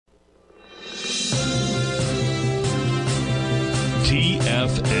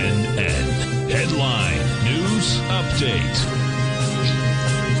update.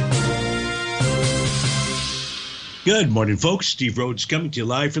 Good morning, folks. Steve Rhodes coming to you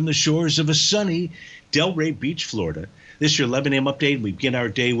live from the shores of a sunny Delray Beach, Florida. This is your 11 a.m. update, and we begin our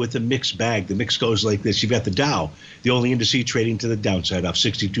day with a mixed bag. The mix goes like this. You've got the Dow, the only indice trading to the downside, off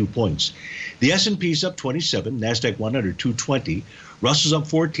 62 points. The S&P's up 27, NASDAQ 100, 220. Russell's up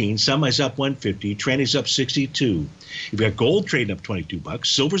 14, Semi's up 150, Tranny's up 62. You've got gold trading up 22 bucks,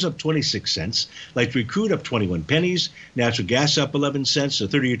 silver's up 26 cents, light sweet crude up 21 pennies, natural gas up 11 cents, the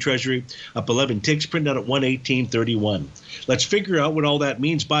 30-year treasury up 11 ticks, printed out at 118.31. Let's figure out what all that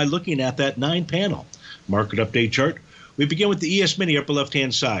means by looking at that 9-panel market update chart. We begin with the ES Mini, upper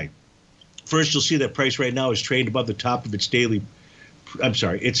left-hand side. First, you'll see that price right now is trading above the top of its daily.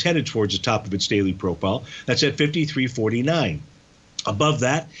 It's headed towards the top of its daily profile. That's at 53.49. Above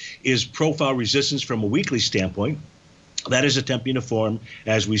that is profile resistance from a weekly standpoint. That is attempting to form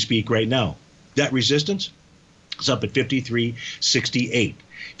as we speak right now. That resistance is up at 53.68.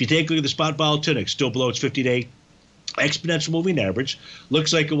 If you take a look at the spot volatility, still below its 50-day exponential moving average.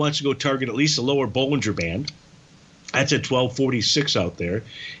 Looks like it wants to go target at least a lower Bollinger Band. That's at 1246 out there.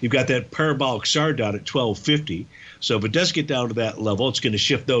 You've got that parabolic SAR dot at 1250. So if it does get down to that level, it's going to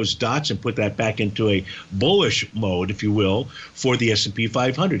shift those dots and put that back into a bullish mode, if you will, for the S&P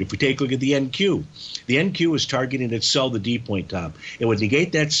 500. If we take a look at the NQ, the NQ is targeting its sell the D point top. It would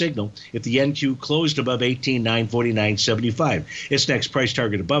negate that signal if the NQ closed above 18,949.75. Its next price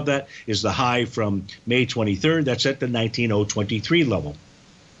target above that is the high from May 23rd. That's at the 19,023 level.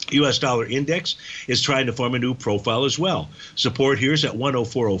 U.S. dollar index is trying to form a new profile as well. Support here is at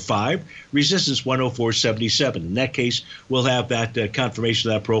 104.05, resistance 104.77. In that case, we'll have that confirmation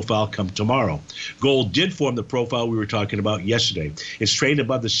of that profile come tomorrow. Gold did form the profile we were talking about yesterday. It's trading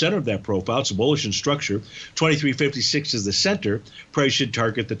above the center of that profile. It's a bullish in structure. 23.56 is the center. Price should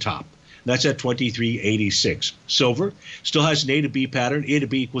target the top. That's at 23.86. Silver still has an A to B pattern. A to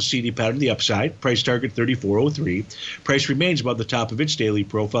B equals CD pattern to the upside. Price target 34.03. Price remains above the top of its daily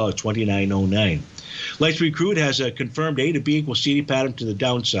profile at 29.09. Light sweet crude has a confirmed A to B equals CD pattern to the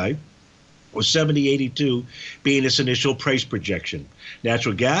downside, with 70.82 being its initial price projection.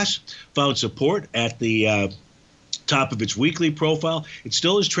 Natural gas found support at the top of its weekly profile. It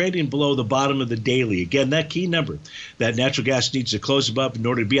still is trading below the bottom of the daily. Again, that key number that natural gas needs to close above in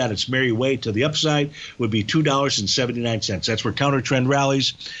order to be on its merry way to the upside would be $2.79. That's where counter trend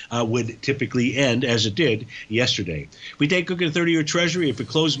rallies would typically end, as it did yesterday. If we take a look at the 30-year treasury, if it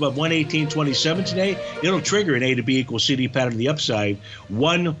closes above 118.27 today, it'll trigger an A to B equals CD pattern to the upside.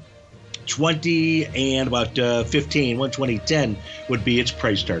 120 and about 120.10 would be its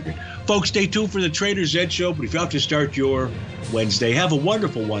price target. Folks, stay tuned for the Trader's Edge show, but if you have to start your Wednesday, have a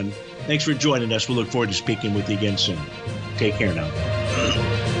wonderful one. Thanks for joining us. We'll look forward to speaking with you again soon. Take care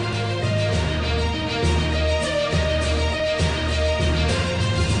now.